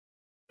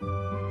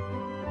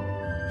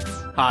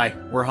Hi,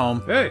 we're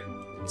home. Hey,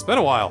 it's been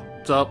a while.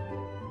 What's up?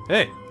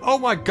 Hey, oh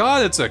my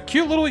god, it's a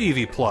cute little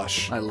Eevee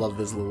plush. I love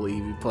this little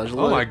Eevee plush.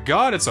 Oh my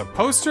god, it's a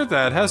poster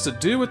that has to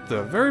do with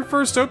the very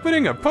first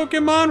opening of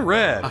Pokémon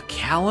Red. A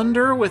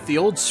calendar with the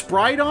old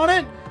sprite on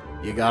it?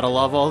 You gotta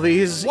love all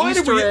these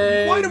Easter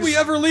eggs. Why did we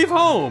ever leave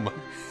home?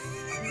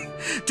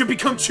 To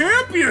become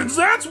champions,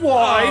 that's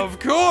why! Of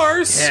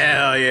course!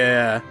 Hell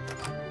yeah.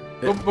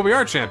 But we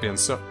are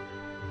champions, so...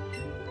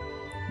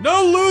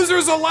 No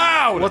losers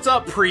allowed! What's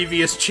up,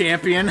 previous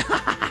champion?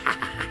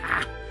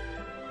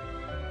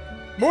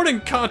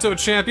 Morning, Kanto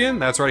champion.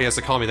 That's right, he has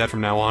to call me that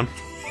from now on.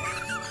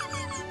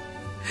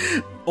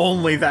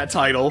 Only that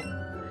title.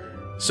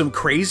 Some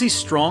crazy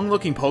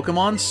strong-looking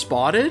Pokemon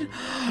spotted?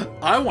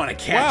 I want to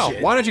catch it.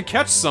 Wow, why don't you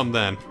catch some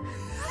then?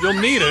 You'll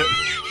need it.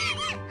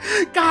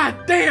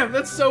 God damn,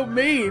 that's so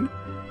mean.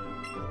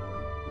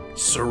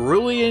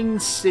 Cerulean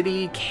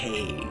City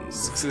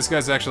Caves. This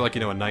guy's actually like,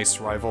 a nice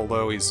rival,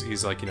 though.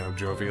 He's like,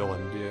 jovial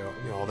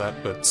and, all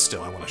that, but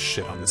still, I want to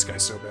shit on this guy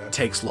so bad.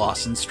 Takes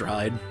loss in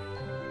stride.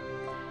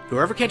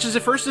 Whoever catches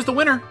it first is the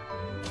winner.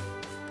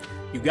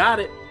 You got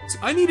it.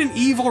 I need an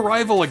evil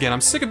rival again.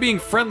 I'm sick of being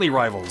friendly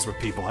rivals with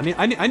people. I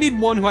need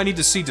one who I need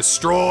to see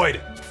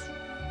destroyed.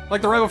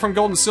 Like the rival from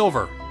Gold and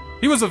Silver.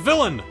 He was a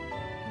villain.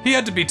 He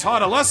had to be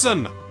taught a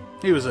lesson.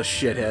 He was a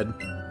shithead.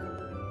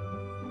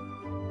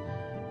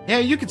 Yeah,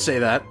 you could say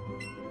that.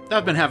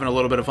 I've been having a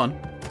little bit of fun.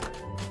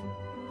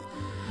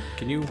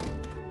 Can you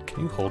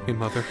hold me,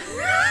 Mother?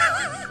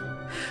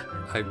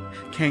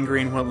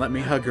 Kangarine won't let me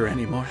hug her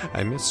anymore.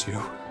 I miss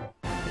you.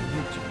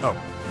 Oh.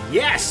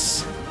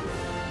 Yes!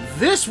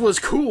 This was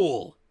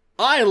cool!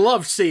 I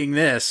loved seeing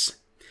this.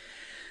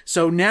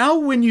 So now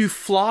when you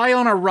fly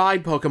on a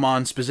ride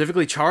Pokemon,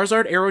 specifically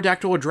Charizard,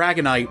 Aerodactyl, or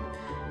Dragonite,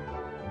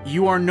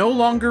 you are no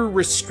longer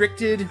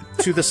restricted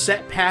to the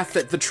set path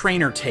that the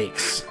trainer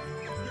takes.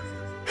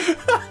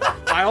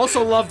 I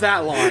also love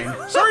that line.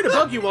 Sorry to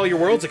bug you while your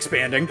world's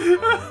expanding.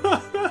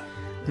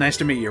 Nice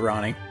to meet you,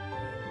 Ronnie.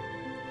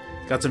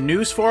 Got some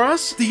news for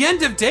us? The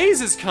end of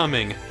days is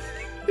coming!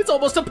 It's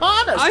almost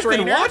upon us, I've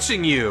trainer. been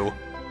watching you!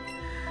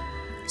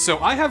 So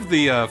I have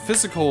the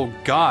physical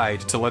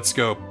guide to Let's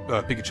Go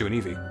Pikachu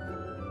and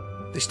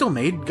Eevee. They still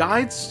made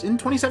guides in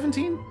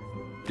 2017?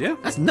 Yeah.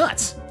 That's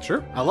nuts.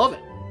 Sure. I love it.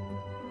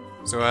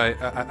 So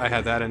I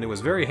had that, and it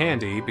was very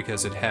handy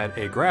because it had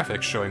a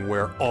graphic showing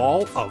where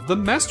all of the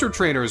Master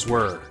Trainers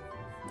were.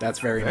 That's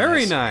very nice.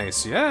 Very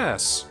nice,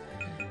 yes.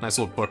 Nice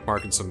little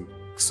bookmark and some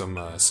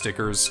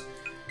stickers.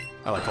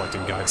 I like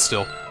collecting guides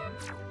still,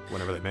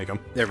 whenever they make them.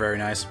 They're very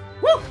nice.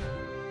 Woo!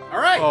 All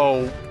right.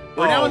 Oh.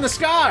 We're now in the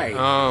sky.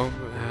 Oh.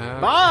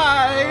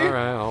 Bye!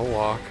 Alright, I'll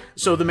walk.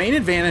 So the main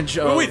advantage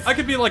of... Oh, wait, I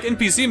could be like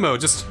NPC mode,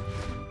 just...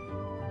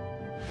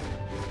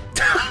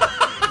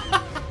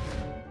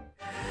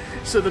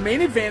 So the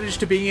main advantage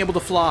to being able to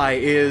fly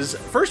is,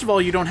 first of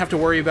all, you don't have to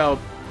worry about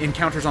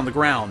encounters on the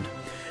ground.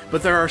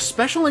 But there are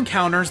special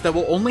encounters that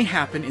will only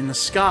happen in the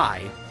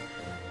sky.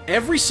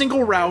 Every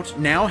single route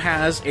now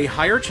has a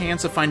higher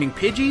chance of finding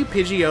Pidgey,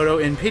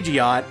 Pidgeotto, and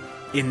Pidgeot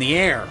in the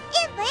air.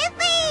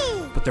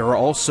 But there are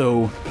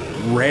also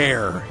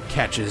rare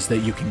catches that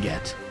you can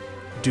get.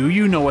 Do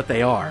you know what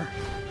they are?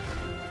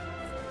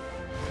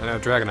 I know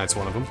Dragonite's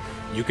one of them.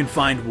 You can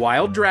find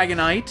Wild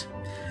Dragonite.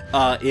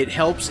 It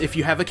helps if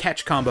you have a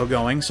catch combo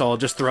going, so I'll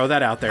just throw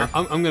that out there.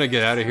 I'm gonna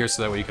get out of here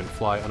so that way you can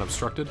fly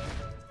unobstructed.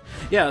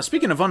 Yeah,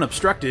 speaking of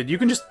unobstructed, you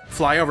can just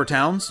fly over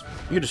towns.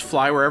 You can just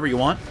fly wherever you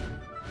want.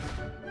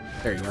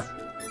 There you are.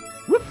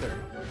 Whoop, there.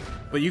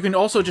 But you can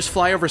also just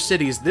fly over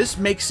cities. This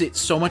makes it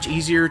so much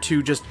easier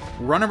to just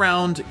run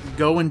around,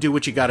 go and do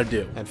what you gotta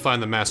do. And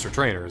find the Master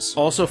Trainers.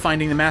 Also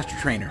finding the Master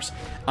Trainers.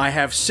 I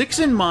have 6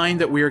 in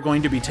mind that we are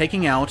going to be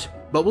taking out,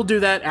 but we'll do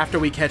that after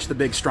we catch the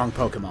big strong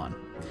Pokemon.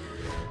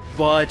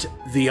 But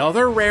the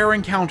other rare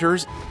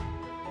encounters,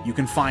 you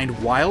can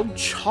find Wild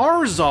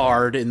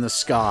Charizard in the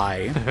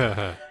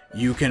sky.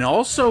 You can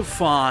also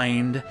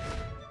find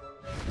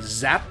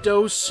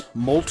Zapdos,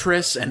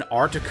 Moltres, and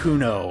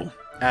Articuno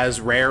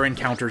as rare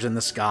encounters in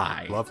the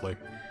sky. Lovely.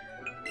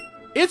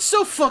 It's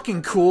so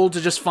fucking cool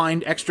to just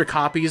find extra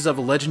copies of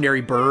a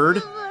legendary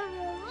bird.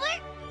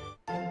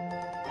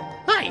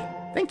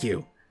 Hi, thank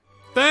you.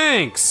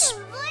 Thanks!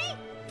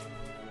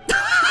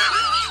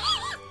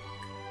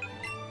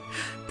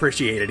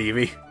 Appreciate it,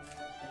 Eevee.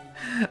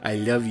 I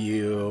love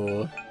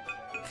you.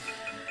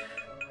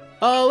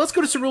 Let's go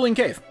to Cerulean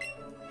Cave.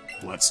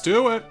 Let's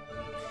do it!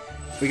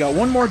 We got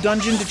one more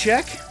dungeon to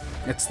check.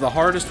 It's the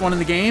hardest one in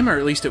the game, or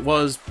at least it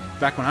was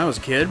back when I was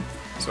a kid.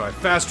 So I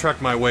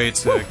fast-tracked my way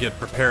to get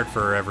prepared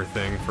for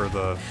everything for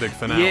the big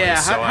finale.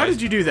 Yeah, so how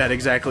did you do that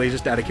exactly,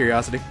 just out of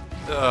curiosity?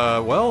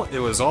 Well, it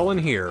was all in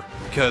here,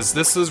 because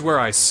this is where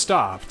I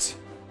stopped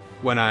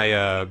when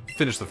I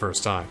finished the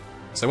first time.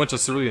 So I went to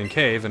Cerulean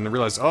Cave and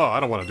realized, oh,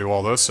 I don't want to do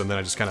all this, and then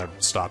I just kind of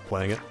stopped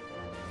playing it.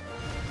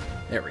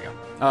 There we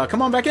go.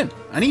 Come on back in.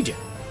 I need you.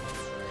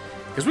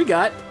 Because we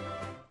got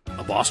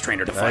a boss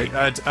trainer to fight.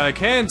 I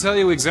can tell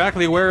you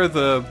exactly where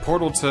the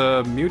portal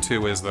to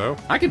Mewtwo is, though.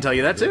 I can tell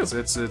you that, too.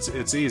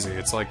 It's easy.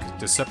 It's, like,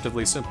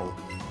 deceptively simple.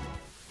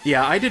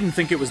 Yeah, I didn't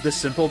think it was this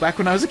simple back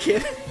when I was a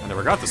kid. I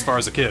never got this far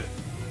as a kid.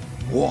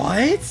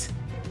 What?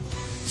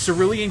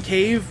 Cerulean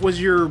Cave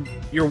was your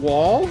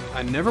wall?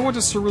 I never went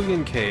to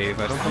Cerulean Cave.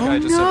 I don't think I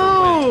just no!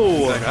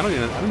 ever went. In fact, I don't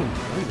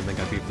even think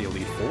I beat the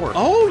Elite Four.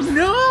 Oh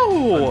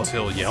no!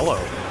 Until Yellow.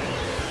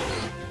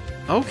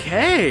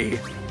 Okay.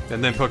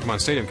 And then Pokemon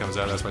Stadium comes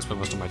out, that's why I spent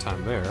most of my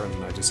time there,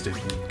 and I just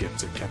didn't get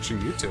to catching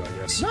Mewtwo, I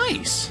guess.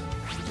 Nice!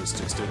 It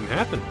just didn't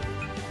happen.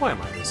 Why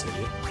am I this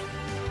idiot?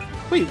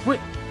 Wait, what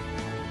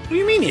do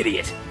you mean,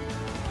 idiot?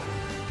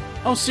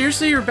 Oh,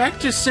 seriously? You're back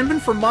to simping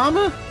for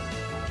Mama?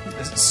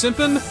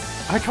 Simpin'?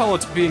 I call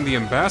it being the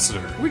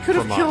ambassador. We could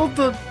have killed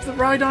the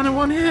Rhydon in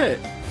one hit.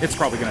 It's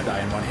probably gonna die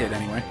in one hit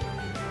anyway.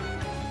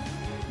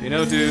 You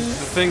know, dude, the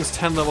thing's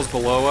 10 levels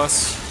below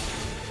us.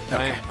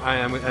 Okay. I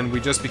am, and we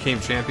just became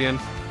champion.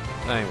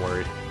 I ain't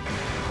worried.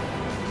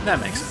 That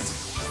makes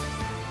sense.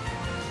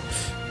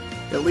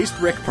 At least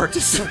Rick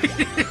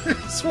participated in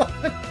this one.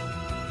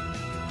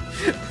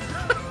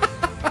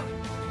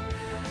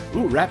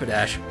 Ooh,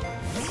 Rapidash.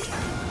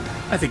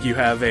 I think you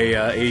have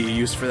a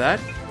use for that.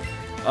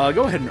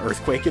 Go ahead and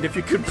Earthquake it if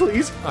you could,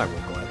 please. I will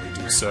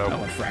gladly do so. I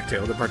want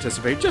Fractail to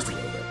participate just a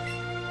little bit.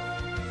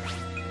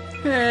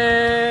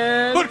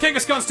 And... But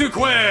Kangaskhan's too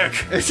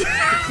quick!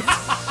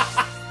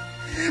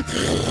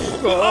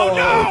 Oh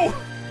no!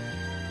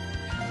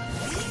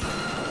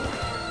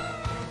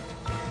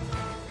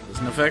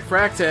 Doesn't affect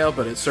Fractail,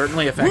 but it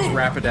certainly affects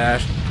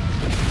Rapidash.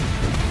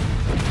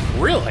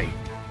 Really?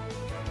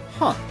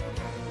 Huh.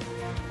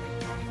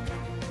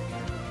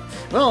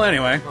 Well,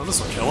 anyway. Oh, this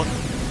will kill it. I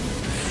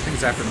think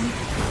it's after me.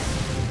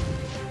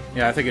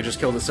 Yeah, I think it just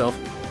killed itself.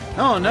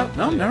 Oh, no,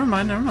 never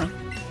mind.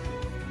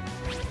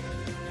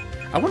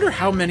 I wonder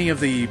how many of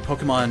the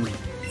Pokemon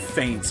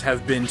feints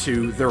have been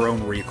to their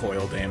own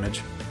recoil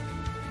damage.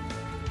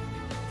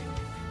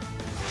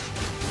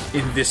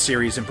 In this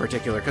series in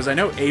particular, because I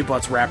know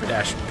A-Butt's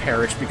Rapidash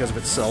perished because of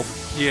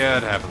itself. Yeah,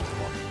 it happens a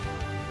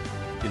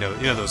lot.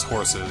 You know those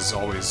horses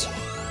always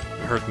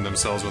hurting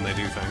themselves when they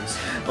do things.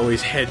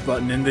 Always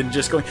headbutting and then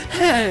just going,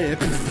 hey!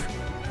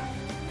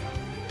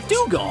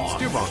 Dewgong!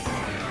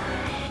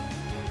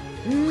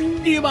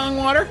 Dewgong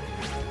water!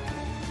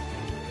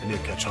 I need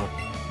to catch on.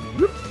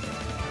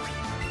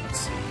 Let's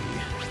see.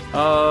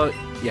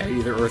 Yeah,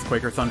 either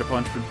Earthquake or Thunder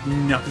Punch, but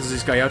knuckles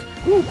this guy out.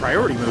 Ooh,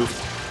 priority move.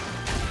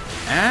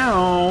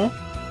 Ow!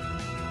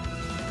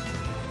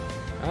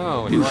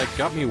 Oh, and he, like,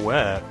 got me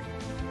wet.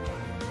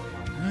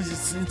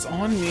 It's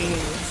on me.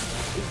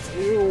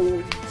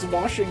 Ew, it's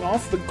washing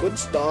off the good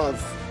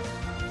stuff.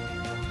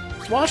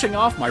 It's washing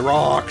off my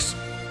rocks.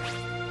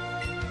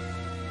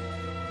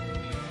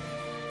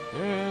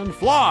 And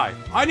fly!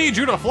 I need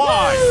you to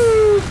fly!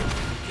 Woo!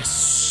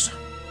 Yes!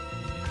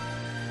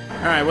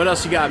 Alright, what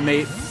else you got,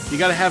 mate? You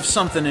gotta have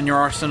something in your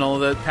arsenal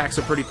that packs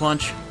a pretty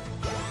punch.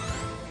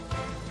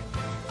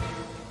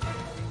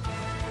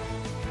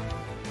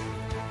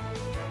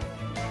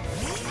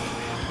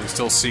 I'm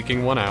still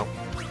seeking one out.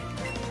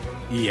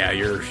 Yeah,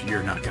 you're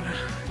not gonna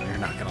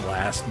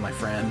last, my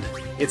friend.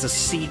 It's a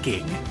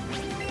seeking.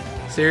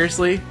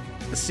 Seriously?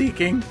 A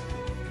seeking?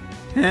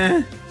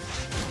 Eh.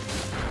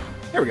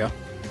 There we go.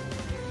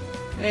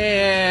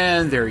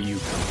 And there you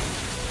go.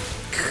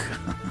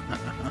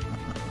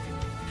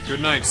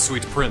 Good night,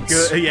 sweet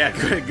prince.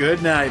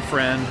 Good night,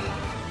 friend.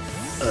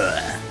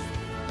 Ugh.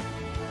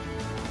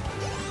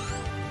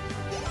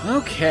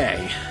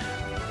 Okay.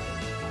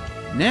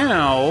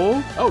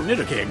 Now... Oh,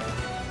 Nidoking.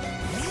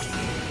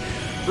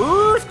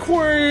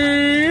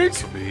 Earthquake!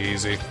 This'll be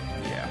easy.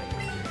 Yeah.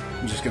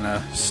 I'm just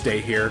gonna stay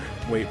here,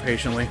 wait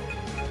patiently.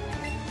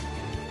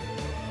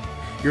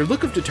 Your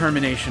look of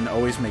determination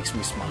always makes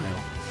me smile.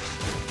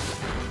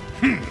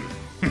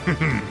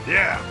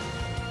 Yeah!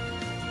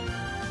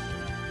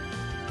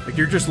 Like,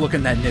 you're just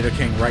looking that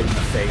Nidoking right in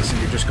the face,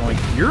 and you're just going,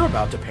 you're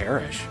about to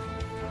perish.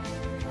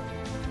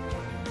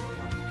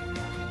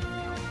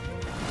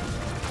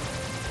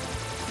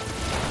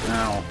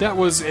 Ow. That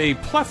was a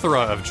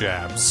plethora of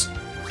jabs.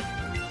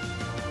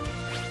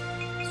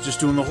 It's just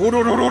doing the... I'm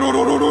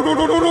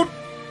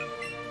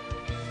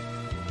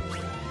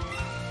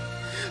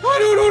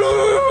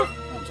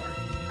sorry.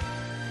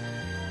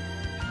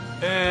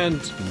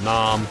 And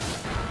nom.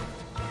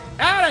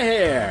 Out of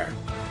here!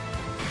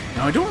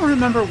 Now, I don't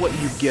remember what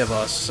you give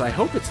us. I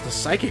hope it's the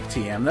Psychic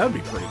TM. That would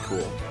be pretty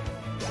cool.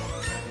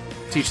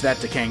 Teach that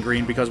to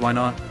Kangreen, because why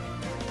not?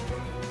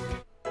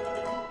 I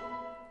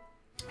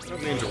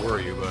don't mean to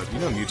worry you, but you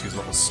know Mewtwo's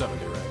level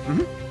 70, right?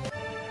 Mm-hmm.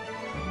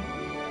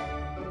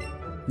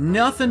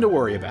 Nothing to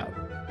worry about.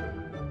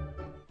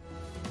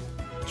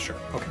 Sure,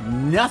 okay.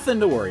 Nothing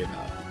to worry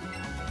about.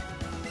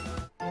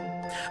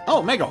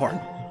 Oh, Mega Horn.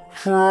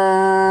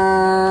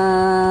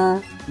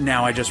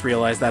 Now I just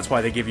realized that's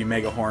why they give you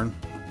Mega Horn.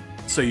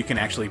 So you can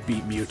actually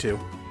beat Mewtwo.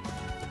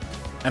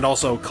 And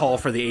also call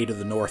for the aid of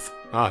the North.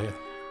 Ah, yeah.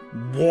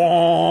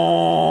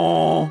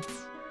 Whoa.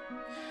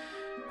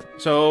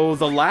 So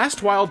the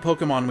last wild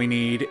Pokemon we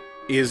need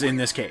is in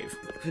this cave.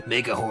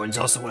 Mega Horn's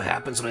also what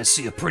happens when I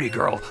see a pretty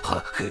girl.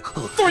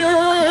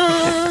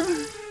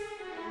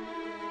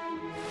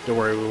 Don't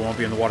worry, we won't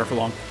be in the water for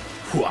long.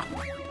 Hooah.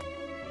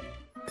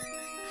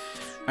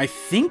 I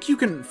think you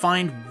can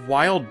find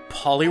wild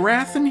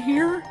Poliwrath in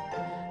here,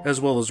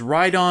 as well as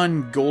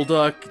Rhydon,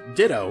 Golduck,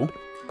 Ditto,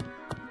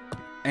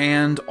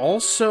 and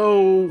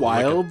also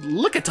wild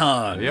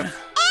Lickitung. Yep.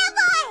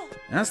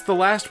 That's the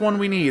last one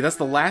we need. That's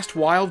the last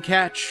wild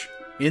catch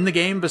in the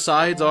game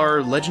besides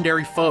our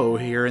legendary foe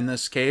here in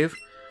this cave.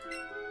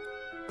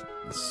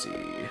 Let's see.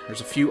 There's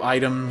a few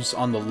items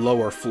on the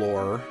lower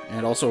floor,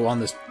 and also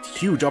on this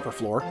huge upper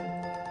floor.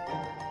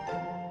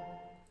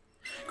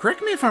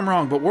 Correct me if I'm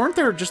wrong, but weren't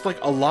there just, like,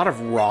 a lot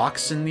of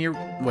rocks in the...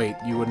 Wait,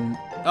 you wouldn't...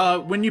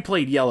 when you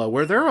played Yellow,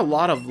 were there a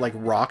lot of, like,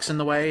 rocks in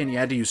the way, and you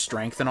had to use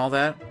strength and all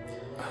that?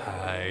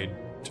 I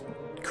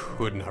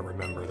could not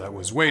remember. That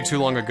was way too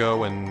long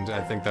ago, and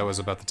I think that was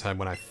about the time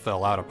when I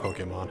fell out of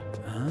Pokemon.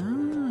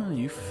 Ah,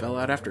 you fell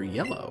out after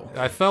Yellow.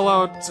 I fell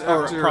out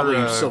after... Or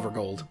probably Silver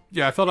Gold.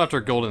 Yeah, I fell out after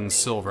Gold and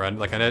Silver. I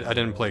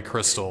didn't play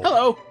Crystal.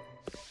 Hello!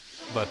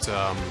 But,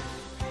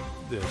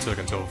 it took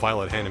until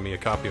Violet handed me a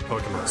copy of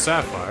Pokemon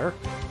Sapphire.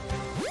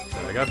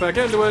 Then I got back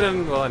into it,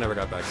 and, well, I never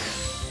got back in.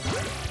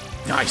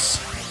 Nice!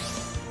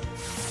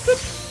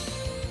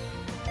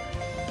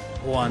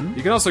 One.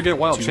 You can also get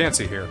Wild 2,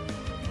 Chansey here.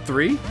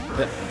 3?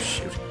 Oh,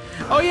 shoot.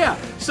 Oh, yeah.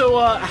 So,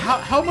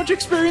 how much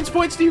experience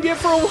points do you get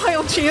for a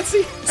wild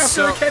Chansey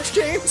after a catch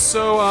chain?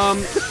 So,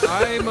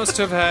 I must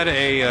have had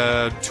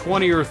a,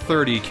 20 or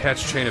 30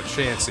 catch chain of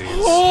Chanseys.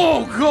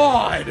 Oh,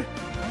 God!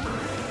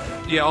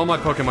 Yeah, all my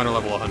Pokemon are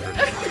level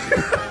 100.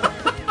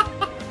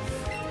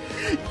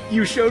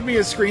 You showed me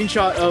a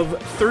screenshot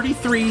of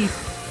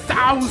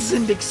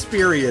 33,000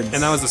 experience.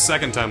 And that was the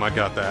second time I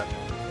got that.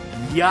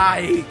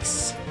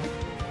 Yikes.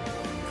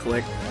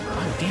 Click.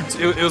 Oh, damn.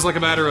 It was like a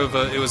matter of,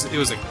 it was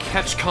a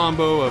catch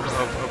combo of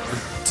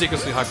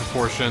ridiculously high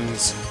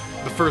proportions.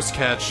 The first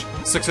catch,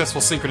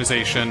 successful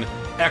synchronization,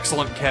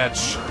 excellent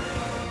catch.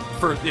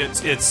 It's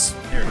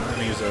Here, let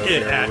me use a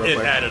it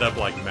added up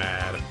like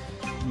mad.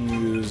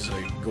 Use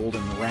a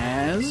golden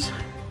Raz.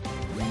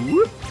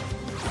 Whoop.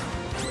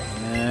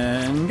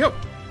 And go.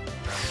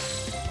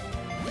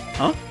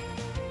 Huh?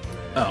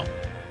 Oh.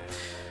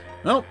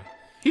 Well,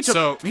 he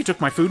took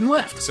my food and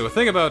left. So a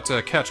thing about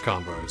catch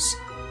combos.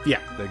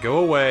 Yeah. They go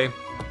away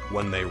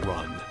when they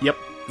run. Yep.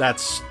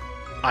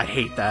 I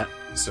hate that.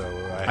 So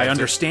I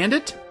understand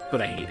it,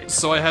 but I hate it.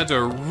 So I had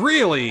to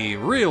really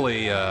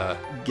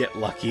Get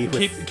lucky.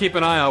 With... keep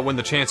an eye out when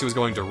the Chansey was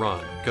going to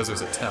run, because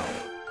there's a tell.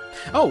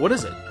 Oh, what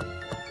is it?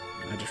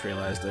 I just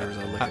realized there was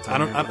a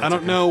Lickitung. I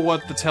don't know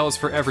what the tell is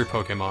for every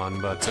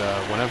Pokemon, but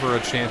whenever a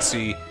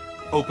Chansey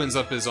opens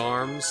up his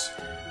arms,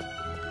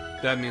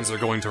 that means they're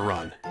going to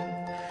run.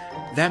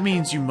 That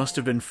means you must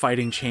have been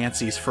fighting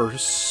Chanseys for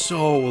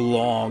so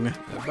long.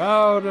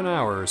 About an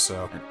hour or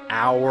so. An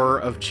hour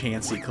of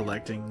Chansey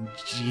collecting.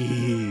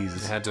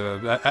 Jeez.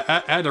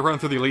 I had to run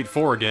through the Elite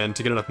Four again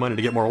to get enough money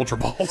to get more Ultra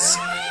Balls.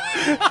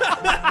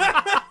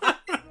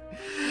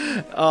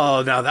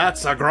 Oh, now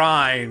that's a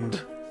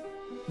grind.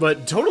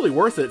 But totally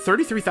worth it.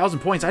 33,000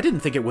 points. I didn't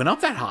think it went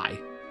up that high.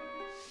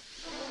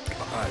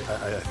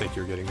 I think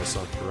you're getting this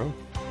on your own.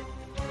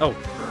 Oh,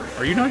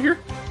 are you not here?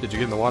 Did you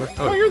get in the water?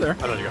 Oh, you're there. I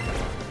thought you got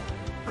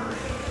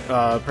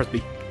that. Press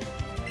B.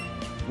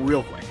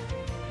 Real quick.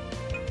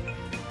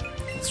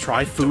 Let's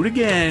try food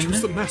again.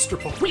 Use the Master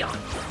Ball.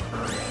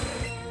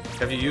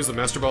 Have you used the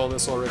Master Ball in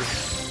this already?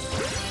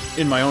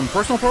 In my own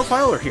personal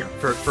profile or here?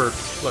 For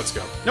Let's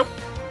Go. Nope.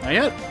 Not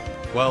yet.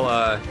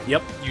 Well,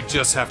 yep. You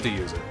just have to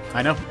use it.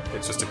 I know.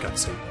 It's just a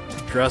cutscene.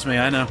 Trust me,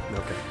 I know.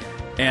 Okay.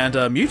 And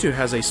Mewtwo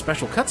has a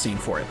special cutscene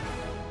for it.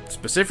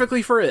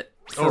 Specifically for it.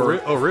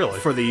 Oh, really?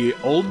 For the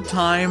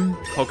old-time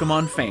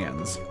Pokemon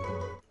fans.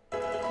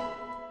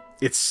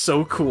 It's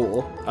so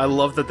cool. I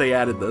love that they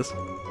added this.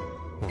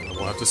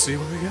 We'll have to see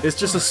what we get. It's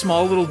just a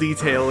small little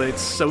detail, and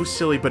it's so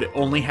silly, but it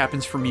only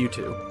happens for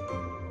Mewtwo.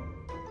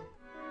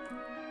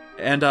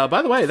 And,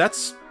 by the way,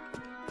 that's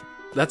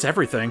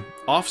everything.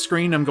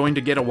 Off-screen, I'm going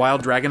to get a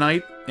Wild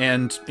Dragonite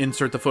and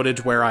insert the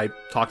footage where I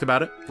talked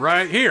about it.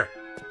 Right here.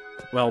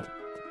 Well,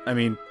 I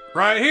mean...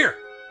 Right here.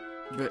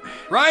 But,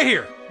 right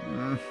here.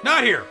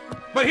 Not here,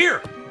 but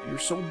here. You're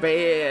so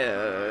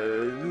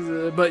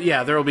bad. But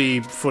yeah, there'll be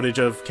footage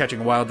of catching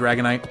a Wild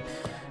Dragonite.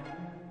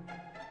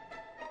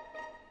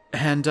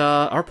 And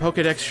our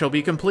Pokedex shall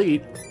be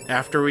complete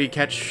after we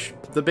catch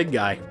the big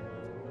guy.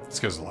 It's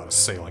because there's a lot of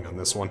sailing on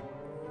this one.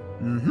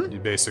 Mm-hmm. You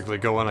basically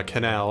go on a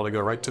canal to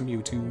go right to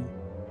Mewtwo.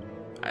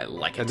 I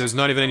like it. And there's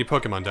not even any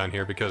Pokemon down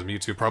here because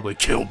Mewtwo probably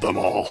killed them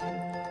all.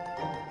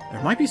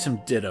 There might be some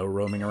Ditto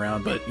roaming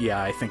around, but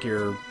yeah, I think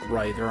you're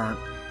right. There aren't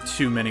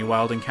too many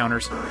wild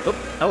encounters. Oh,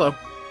 hello.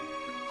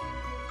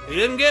 He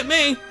didn't get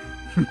me!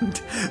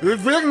 You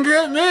didn't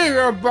get me,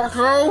 you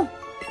bucko!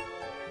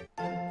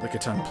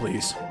 Lickitung,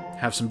 please.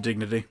 Have some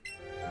dignity.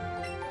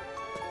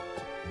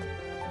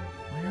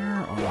 Where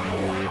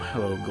are you?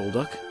 Hello,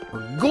 Golduck.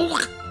 Or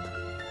Golduck!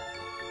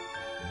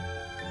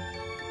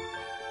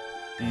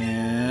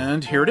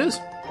 And here it is.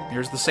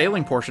 Here's the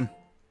sailing portion.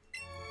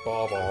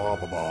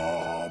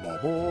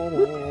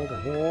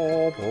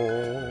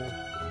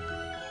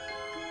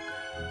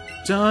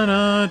 Dun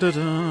dun dun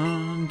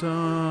dun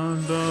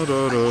dun dun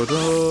dun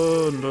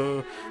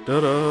dun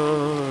dun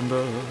dun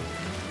dun.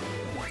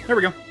 There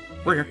we go.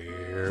 We're here.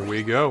 Here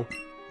we go.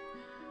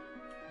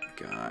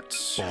 Got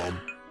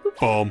Boom.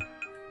 Boom.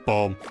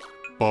 Boom.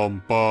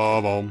 Boom.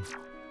 Boom.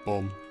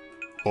 Boom.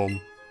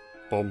 Boom.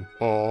 Boom.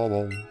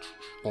 Boom.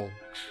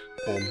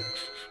 Boom.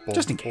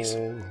 just in case.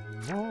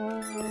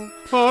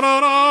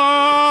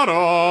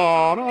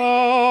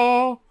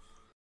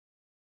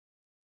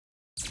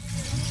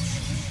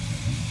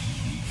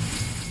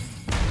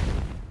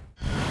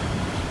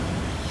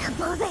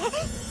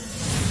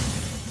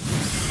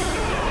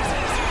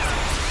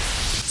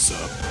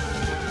 Sup?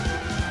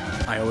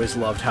 I always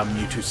loved how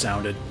Mewtwo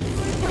sounded.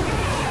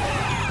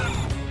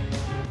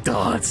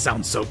 Oh, it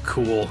sounds so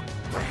cool.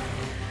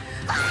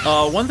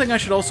 One thing I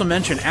should also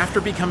mention, after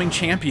becoming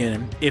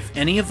champion, if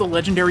any of the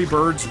legendary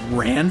birds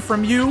ran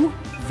from you,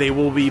 they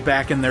will be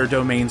back in their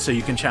domain so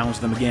you can challenge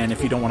them again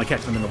if you don't want to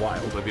catch them in the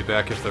wild. Will they be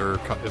back if they're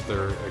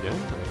again?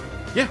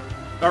 Yeah.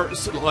 Or,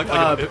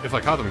 If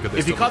I caught them, could they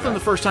if you still caught be them back?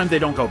 the first time, they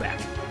don't go back.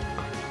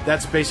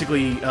 That's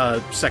basically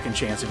second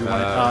chance if you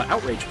want it.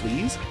 Outrage,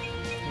 please.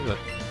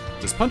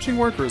 Does punching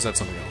work, or is that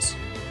something else?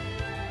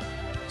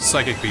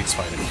 Psychic beats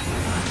fighting.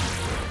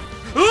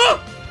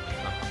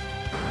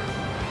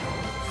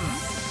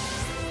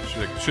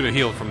 Should have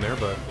healed from there,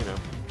 but, you know,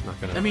 not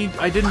gonna... I mean,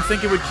 I didn't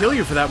think it would kill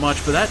you for that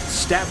much, but that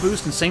stat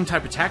boost and same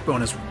type attack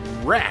bonus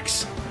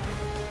wrecks.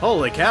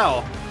 Holy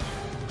cow.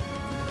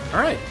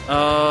 Alright,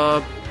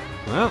 Well,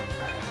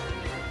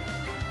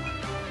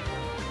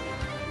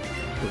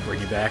 we'll bring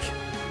you back.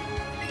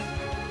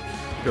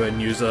 Go ahead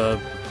and use a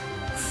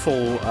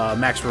full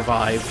max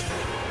revive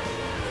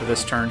for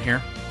this turn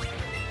here.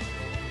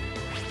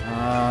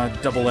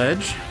 Double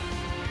edge.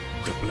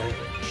 double edge.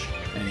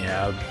 And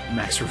yeah,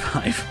 max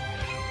revive.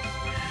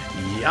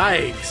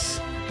 Yikes!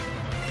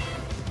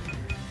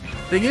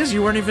 Thing is,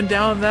 you weren't even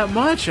down that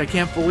much. I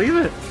can't believe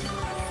it.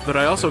 But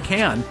I also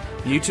can.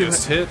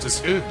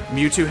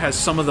 Mewtwo has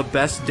some of the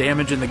best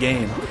damage in the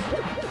game.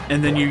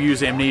 And then you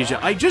use amnesia.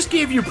 I just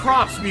gave you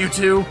props,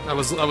 Mewtwo! I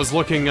was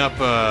looking up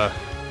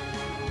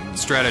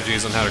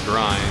strategies on how to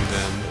grind,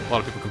 and a lot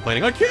of people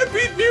complaining, I can't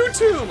beat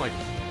Mewtwo! I'm like,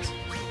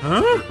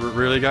 Huh?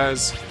 Really,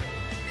 guys?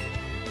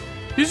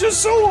 He's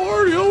just so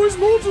hard, he always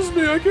mulches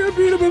me, I can't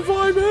beat him in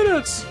 5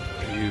 minutes!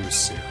 Are you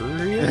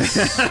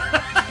serious?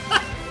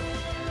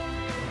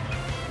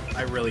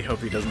 I really hope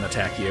he doesn't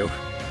attack you.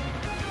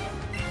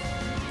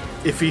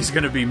 If he's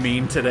gonna be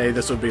mean today,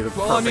 this would be the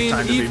perfect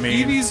time to be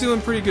mean. Eevee's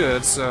doing pretty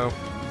good, so...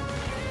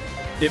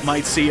 It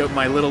might see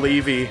my little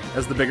Eevee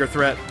as the bigger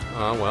threat.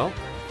 Well,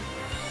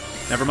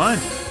 Never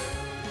mind.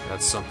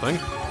 that's something.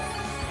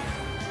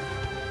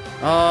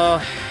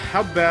 How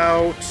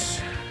about...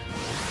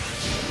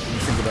 Let me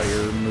think about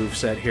your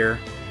moveset here.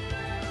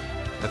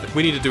 I think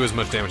we need to do as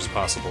much damage as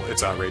possible.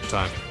 It's outrage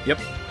time. Yep,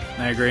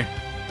 I agree.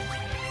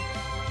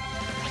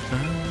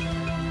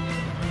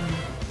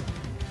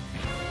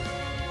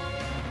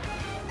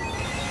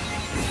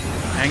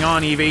 Hang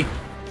on, Eevee.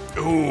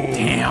 Ooh,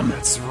 Damn.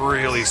 That's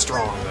really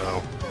strong,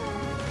 though.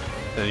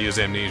 And use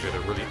amnesia to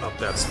really up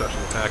that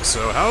special attack,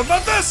 so how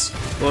about this?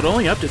 Well, it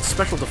only upped its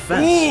special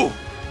defense. Ooh!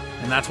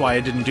 And that's why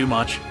it didn't do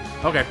much.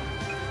 Okay.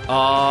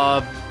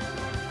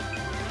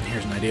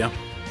 Here's an idea.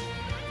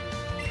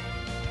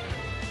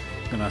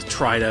 Gonna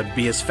try to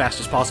be as fast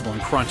as possible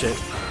and crunch it.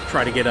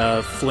 Try to get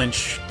a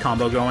flinch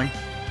combo going.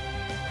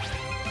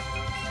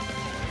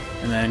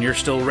 And then you're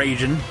still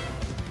raging.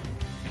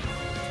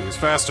 Who's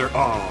faster?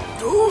 Oh.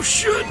 Oh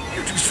shit!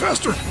 Mewtwo's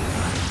faster!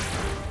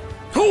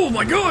 Oh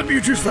my god,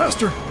 Mewtwo's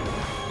faster!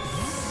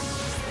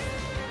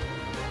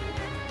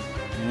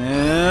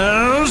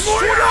 Yes!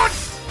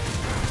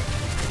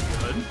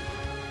 Good.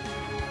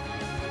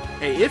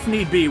 Hey, if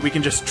need be, we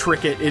can just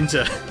trick it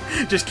into...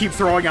 just keep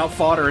throwing out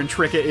fodder and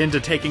trick it into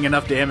taking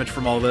enough damage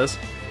from all this.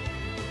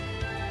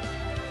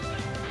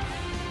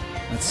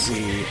 Let's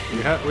see...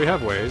 We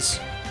have ways.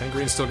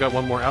 Green's still got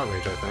one more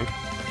outrage, I think.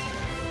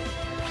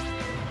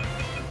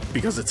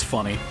 Because it's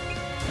funny.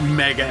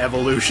 Mega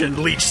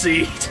Evolution Leech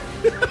Seed!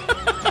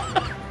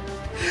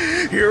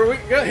 Here we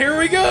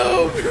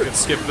go! We could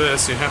skip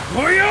this, you know.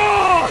 Oh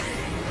yeah!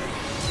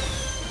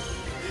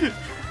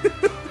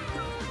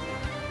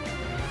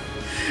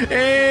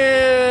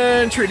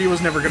 And Trinity was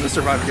never going to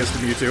survive against a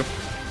Mewtwo.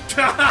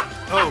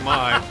 Oh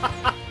my.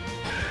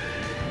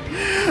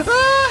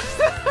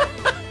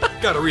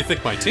 Gotta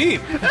rethink my team.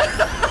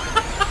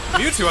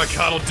 Mewtwo, I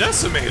caught will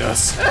decimate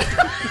us.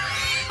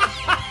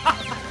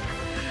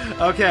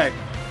 Okay.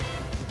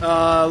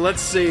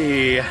 Let's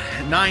see.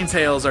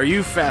 Ninetales, are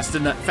you faster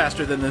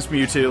than this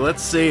Mewtwo?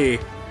 Let's see.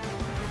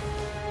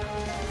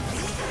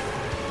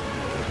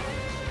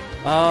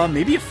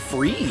 Maybe a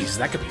freeze.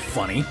 That could be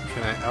funny.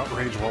 Can I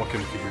outrage while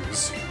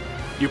confused?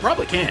 You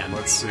probably can.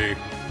 Let's see.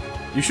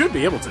 You should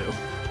be able to.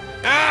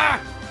 Ah!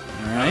 I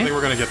don't Alright. think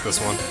we're gonna get this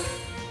one.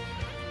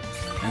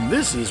 And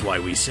this is why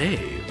we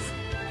save.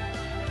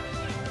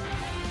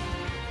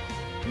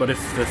 But if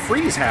the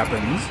freeze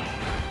happens...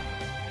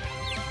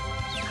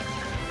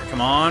 Come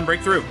on,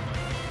 break through.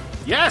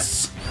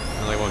 Yes!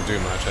 Unfortunately, it won't do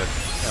much.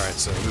 Alright,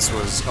 so this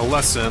was a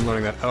lesson,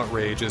 learning that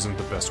outrage isn't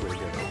the best way to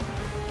go.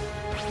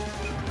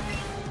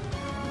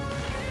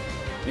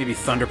 Maybe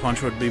Thunder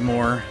Punch would be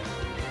more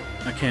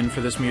akin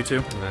for this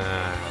Mewtwo.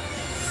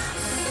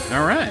 Nah.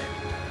 Alright.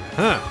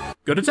 Huh.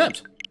 Good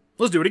attempt.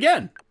 Let's do it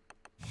again.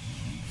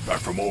 Back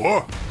for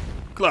more?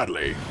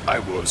 Gladly, I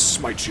will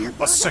smite you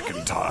a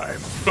second time.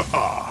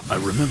 I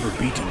remember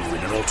beating you in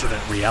an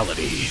alternate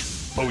reality.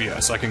 Oh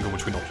yes, I can go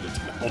between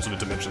alternate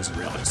dimensions and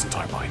realities and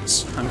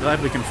timelines. I'm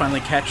glad we can finally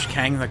catch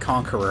Kang the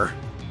Conqueror.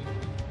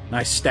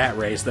 Nice stat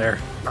raise there.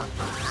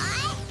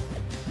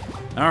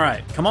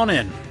 Alright, come on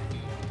in.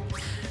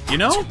 You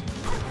know,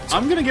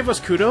 I'm gonna give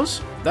us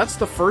kudos. That's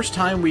the first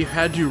time we've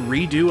had to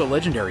redo a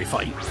legendary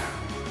fight.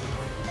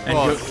 And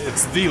Well,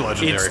 it's the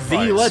legendary it's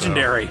fight, the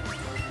legendary.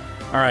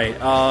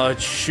 Alright,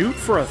 shoot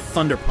for a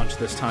Thunder Punch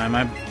this time.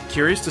 I'm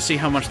curious to see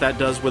how much that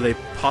does with a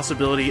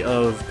possibility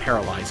of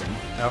paralyzing.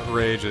 So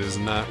outrage is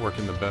not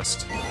working the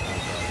best. I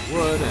thought it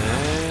would,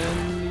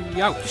 and...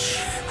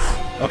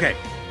 Youch. Okay,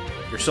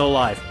 you're still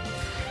alive.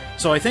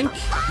 So I think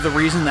the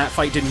reason that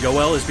fight didn't go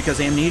well is because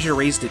Amnesia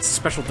raised its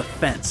special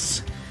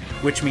defense,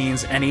 which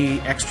means any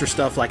extra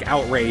stuff like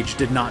Outrage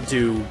did not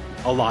do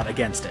a lot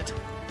against it.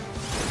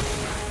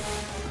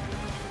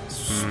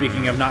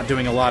 Speaking of not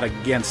doing a lot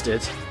against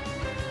it,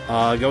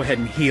 go ahead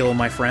and heal,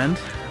 my friend.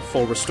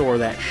 Full restore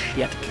that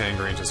shit.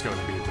 Kangrange is going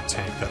to be the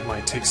tank that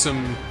might take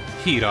some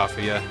heat off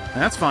of you.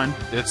 That's fine.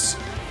 It's...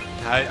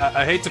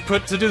 I hate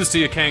to do this to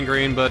you,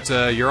 Kangreen, but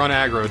you're on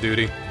aggro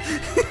duty.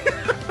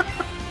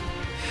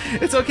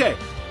 It's okay.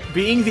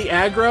 Being the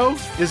aggro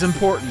is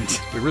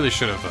important. We really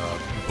should have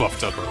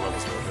buffed up our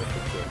levels a little bit.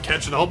 But,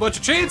 catching a whole bunch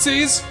of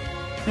chances!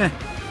 You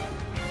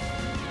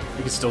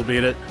can still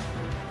beat it.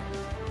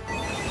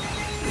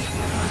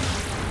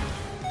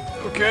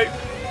 Okay,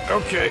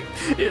 okay,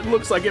 It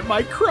looks like it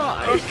might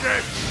cry.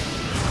 okay.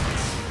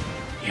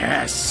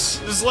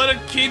 Yes. Just let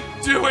it keep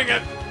doing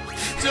it!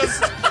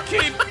 Just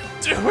keep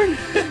doing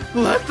it!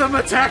 Let them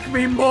attack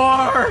me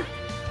more!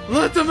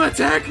 Let them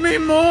attack me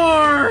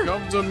more!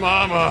 Come to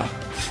mama!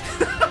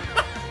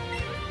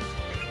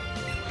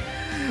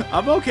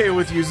 I'm okay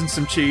with using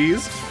some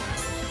cheese.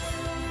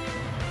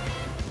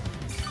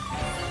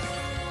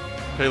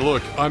 Hey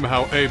look, I'm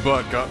how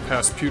A-Butt got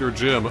past Pewter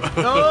Jim.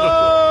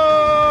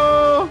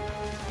 Oh!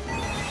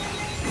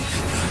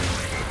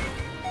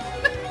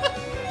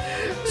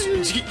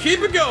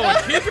 Keep it going,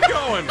 keep it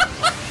going!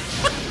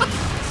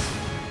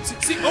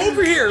 See,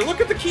 over here, look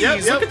at the keys,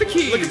 Yep, look at the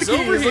keys, Look at the keys,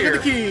 over here! Look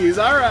at the keys,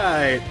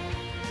 alright.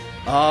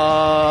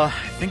 I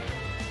think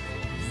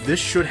this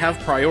should have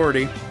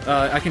priority.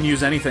 I can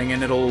use anything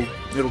and it'll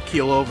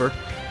keel over.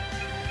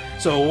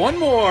 So one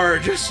more,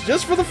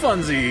 just for the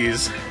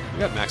funsies. We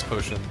got max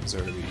potions,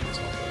 or do we use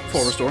all those?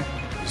 Full restore.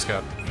 We just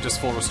got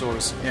full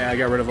restores. Yeah, I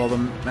got rid of all the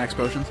max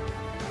potions.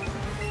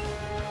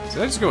 See,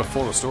 I just go with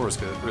full restores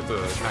with the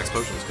max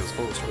potions because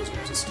full restores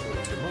are just a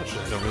little too much.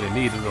 I don't really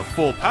need the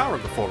full power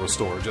of the full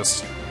restore,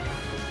 just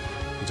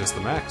the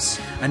max.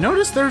 I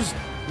noticed there's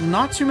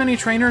not too many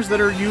trainers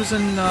that are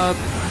using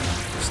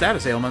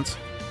status ailments.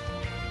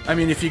 I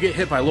mean, if you get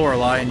hit by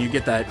Lorelei and you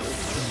get that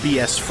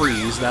BS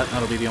freeze,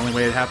 that'll be the only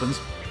way it happens.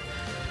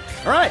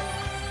 Alright,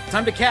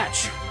 time to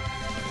catch.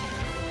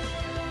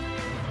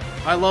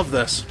 I love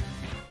this.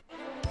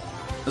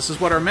 This is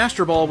what our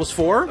Master Ball was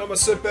for. I'm gonna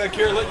sit back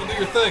here and let you do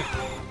your thing.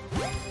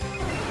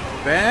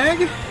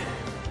 Bag.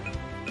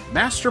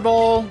 Master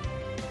Ball.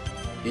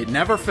 It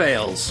never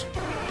fails.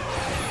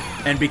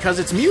 And because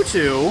it's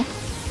Mewtwo,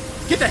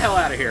 get the hell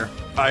out of here.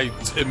 I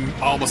am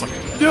almost like...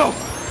 No!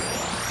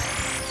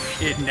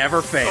 It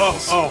never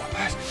fails.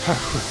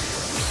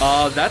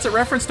 That's a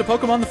reference to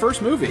Pokemon the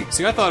first movie.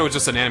 See, I thought it was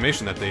just an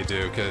animation that they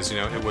do, because, you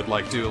know, it would,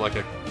 like, do, like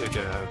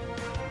a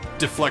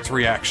deflect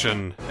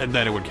reaction, and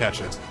then it would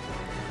catch it.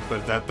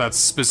 But that's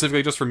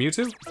specifically just for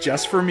Mewtwo?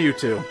 Just for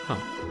Mewtwo. Huh.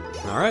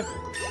 Alright.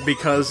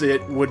 Because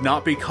it would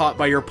not be caught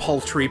by your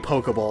paltry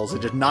Pokeballs.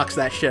 It just knocks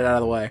that shit out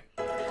of the way.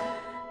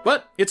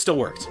 But it still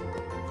works.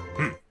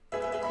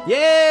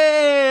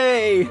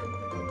 Yay!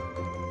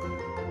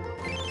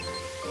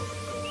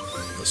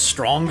 The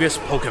strongest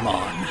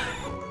Pokemon.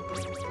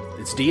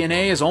 Its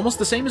DNA is almost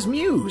the same as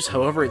Mew's,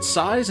 however its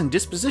size and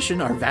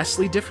disposition are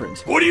vastly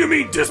different. What do you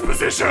mean,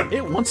 disposition?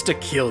 It wants to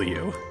kill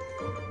you.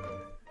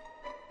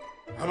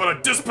 How about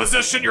a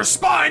disposition your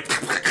spine?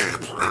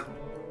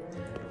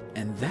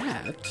 And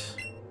that,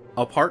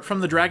 apart from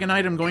the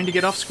Dragonite I'm going to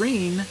get off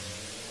screen,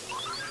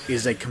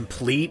 is a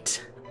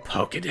complete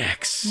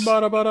Pokedex.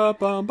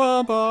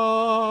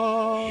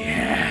 Ba-da-ba-da-bum-bum-bum.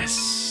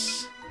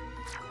 Yes.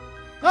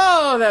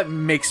 Oh, that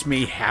makes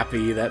me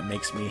happy. That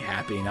makes me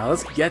happy. Now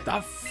let's get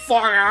the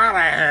fuck out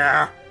of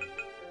here.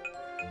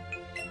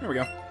 There we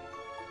go.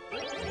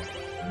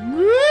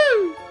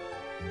 Woo!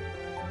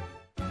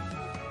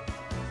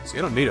 See,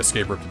 I don't need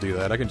Escape Rope to do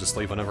that. I can just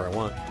leave whenever I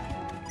want.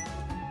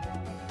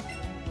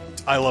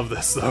 I love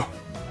this, though.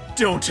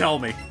 Don't tell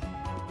me.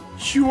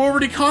 You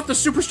already caught the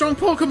super strong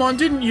Pokemon,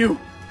 didn't you?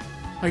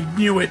 I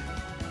knew it.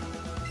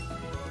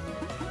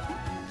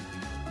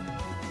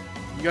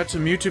 You got to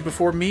Mewtwo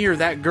before me or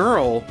that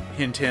girl,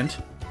 hint hint.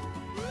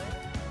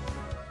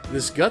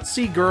 This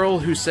gutsy girl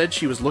who said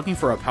she was looking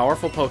for a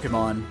powerful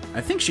Pokemon.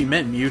 I think she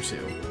meant Mewtwo.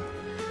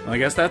 Well, I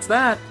guess that's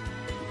that.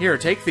 Here,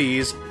 take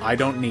these. I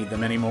don't need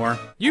them anymore.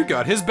 You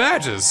got his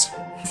badges.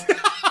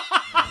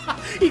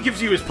 He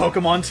gives you his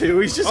Pokemon too.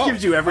 He just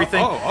gives you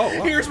everything.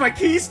 Here's my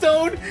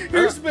keystone.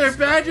 Here's my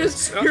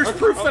badges. Here's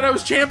proof that I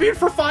was champion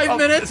for 5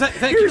 minutes.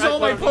 Here's all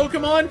my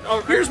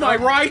Pokemon. Here's my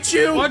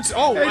Raichu.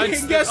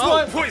 And guess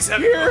what?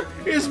 Here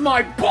is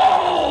my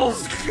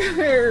balls.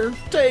 Here,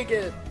 take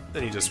it.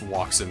 Then he just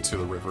walks into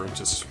the river and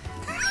just...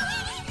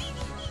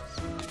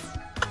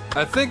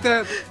 I think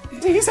that...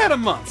 He's had a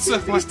month. So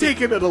he's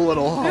taking it a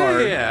little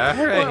hard.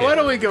 Yeah. Why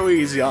don't we go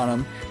easy on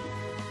him?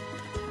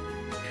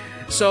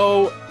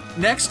 So...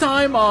 next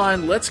time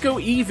on Let's Go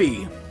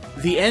Eevee,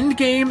 the end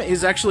game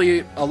is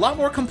actually a lot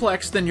more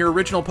complex than your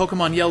original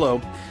Pokemon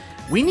Yellow.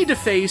 We need to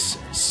face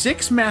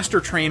 6 Master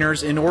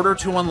Trainers in order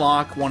to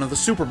unlock one of the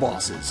Super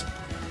Bosses.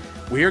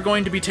 We are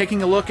going to be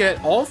taking a look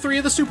at all 3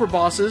 of the Super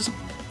Bosses.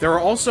 There are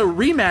also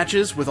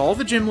rematches with all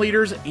the Gym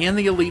Leaders and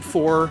the Elite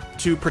Four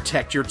to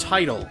protect your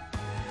title.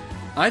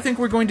 I think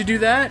we're going to do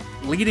that,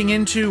 leading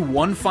into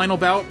one final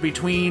bout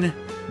between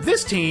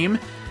this team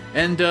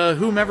and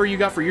whomever you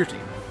got for your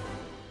team.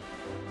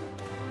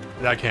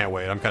 I can't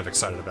wait. I'm kind of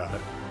excited about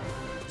it.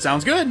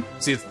 Sounds good.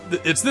 See,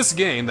 it's this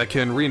game that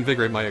can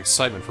reinvigorate my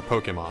excitement for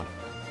Pokemon.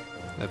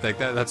 I think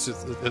that's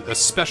just a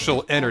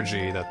special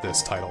energy that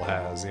this title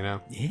has, you know?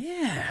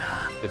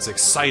 Yeah. It's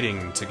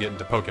exciting to get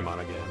into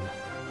Pokemon again.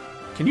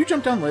 Can you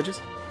jump down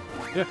ledges?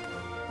 Yeah.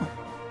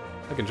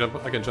 I can jump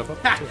up.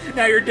 Ha,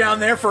 now you're down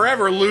there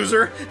forever,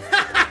 loser.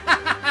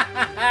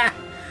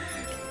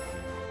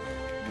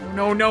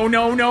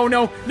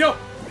 No.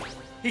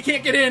 He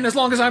can't get in as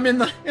long as I'm in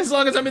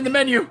the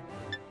menu.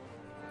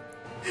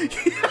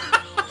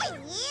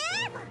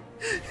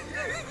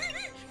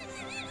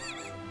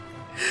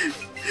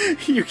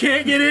 You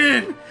can't get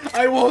in.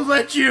 I won't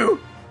let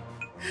you.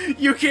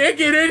 You can't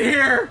get in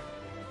here.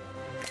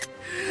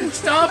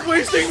 Stop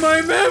wasting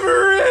my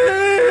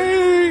memory.